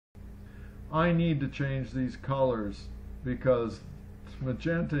I need to change these colors because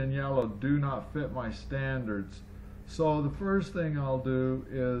magenta and yellow do not fit my standards. So the first thing I'll do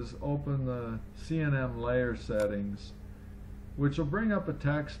is open the CNM layer settings, which will bring up a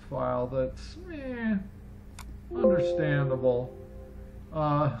text file that's understandable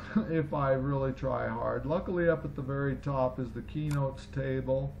if I really try hard. Luckily, up at the very top is the keynotes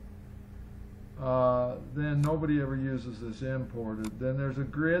table. Then nobody ever uses this imported. Then there's a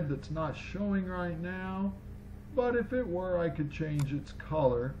grid that's not showing right now, but if it were, I could change its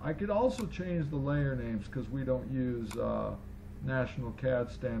color. I could also change the layer names because we don't use National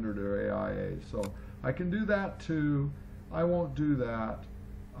CAD Standard or AIA. So I can do that too. I won't do that.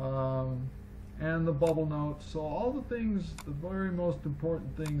 And the bubble notes. So all the things, the very most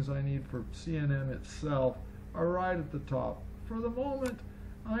important things I need for CNM itself are right at the top. For the moment,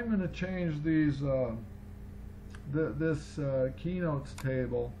 I'm going to change these this keynotes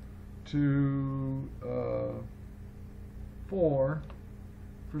table to 4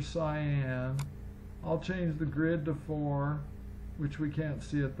 for cyan. I'll change the grid to 4, which we can't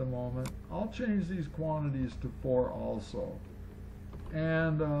see at the moment. I'll change these quantities to 4 also.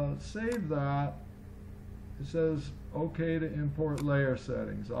 And save that. It says OK to import layer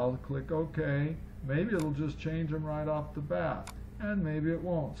settings. I'll click OK. Maybe it'll just change them right off the bat, and maybe it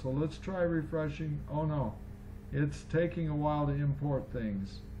won't. So let's try refreshing. Oh no, it's taking a while to import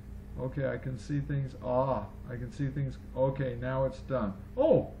things. Okay, I can see things. I can see things. Okay, now it's done.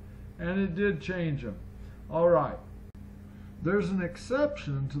 Oh, and it did change them. All right. There's an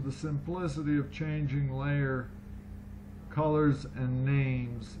exception to the simplicity of changing layer colors and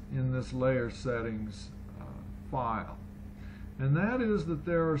names in this layer settings file. And that is that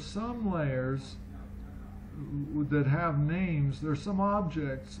there are some layers that have names. There's some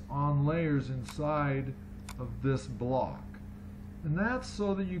objects on layers inside of this block. And that's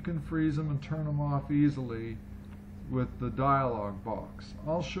so that you can freeze them and turn them off easily with the dialog box.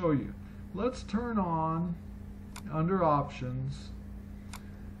 I'll show you. Let's turn on, under Options,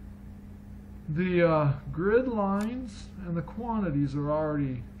 the grid lines and the quantities are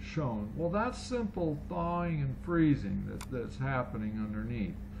already shown. Well, that's simple thawing and freezing that's happening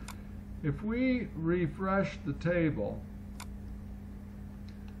underneath. If we refresh the table,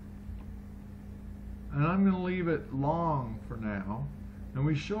 and I'm going to leave it long for now, and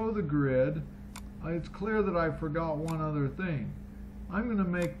we show the grid, it's clear that I forgot one other thing. I'm going to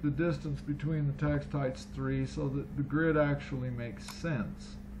make the distance between the text heights 3 so that the grid actually makes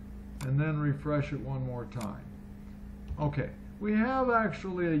sense, and then refresh it one more time. Okay, we have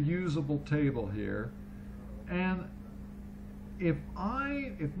actually a usable table here, and if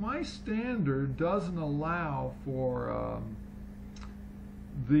my standard doesn't allow for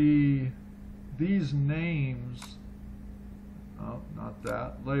these names, not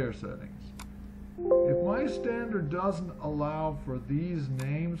that, layer settings. If my standard doesn't allow for these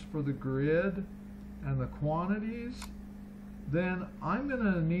names for the grid and the quantities, then I'm going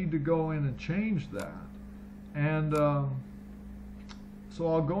to need to go in and change that. And so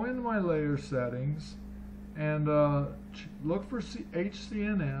I'll go into my layer settings and look for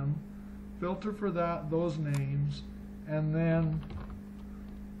HCNM, filter for those names, and then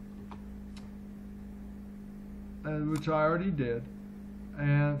which I already did,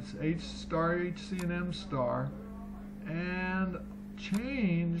 and H star HCNM star, and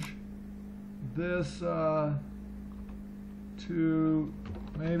change this to,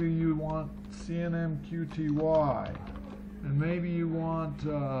 maybe you want CNM QTY, and maybe you want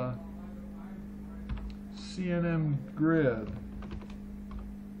CNM grid.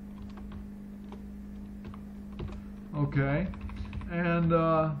 Okay, and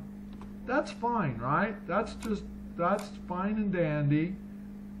that's fine, right? That's fine and dandy,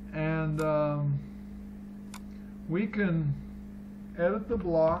 and we can edit the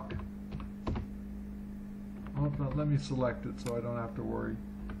block. Oh, let me select it so I don't have to worry.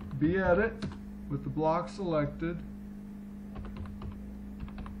 Be edit with the block selected.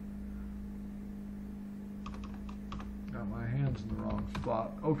 Got my hands in the wrong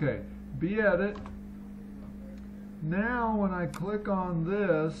spot. Okay, be edit. Now when I click on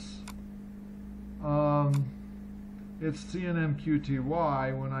this, it's CNM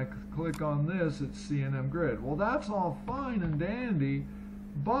QTY. When I click on this, it's CNM grid. Well, that's all fine and dandy,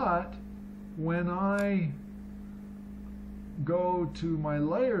 but when I go to my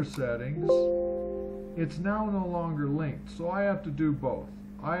layer settings, it's now no longer linked. So I have to do both.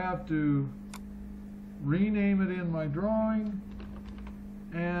 I have to rename it in my drawing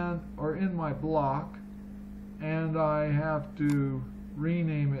or in my block, and I have to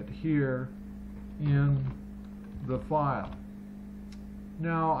rename it here in the file.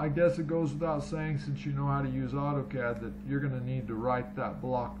 Now, I guess it goes without saying, since you know how to use AutoCAD, that you're going to need to write that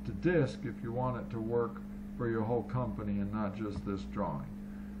block to disk if you want it to work for your whole company and not just this drawing.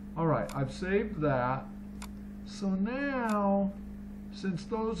 Alright, I've saved that. So now, since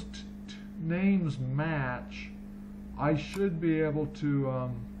those names match, I should be able to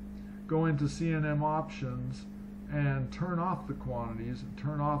go into CNM options and turn off the quantities and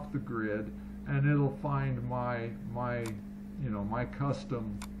turn off the grid, and it'll find my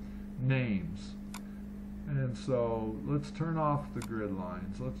custom names. And so let's turn off the grid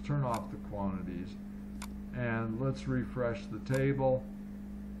lines, let's turn off the quantities, and let's refresh the table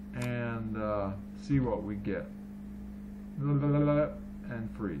and see what we get. And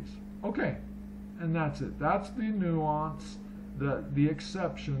freeze. Okay, and that's it. That's the nuance. The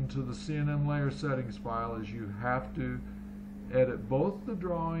exception to the CNM layer settings file is you have to edit both the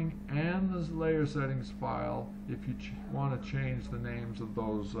drawing and the layer settings file if you want to change the names of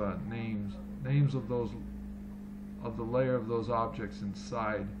those names of the layer of those objects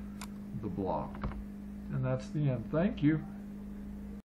inside the block. And that's the end. Thank you.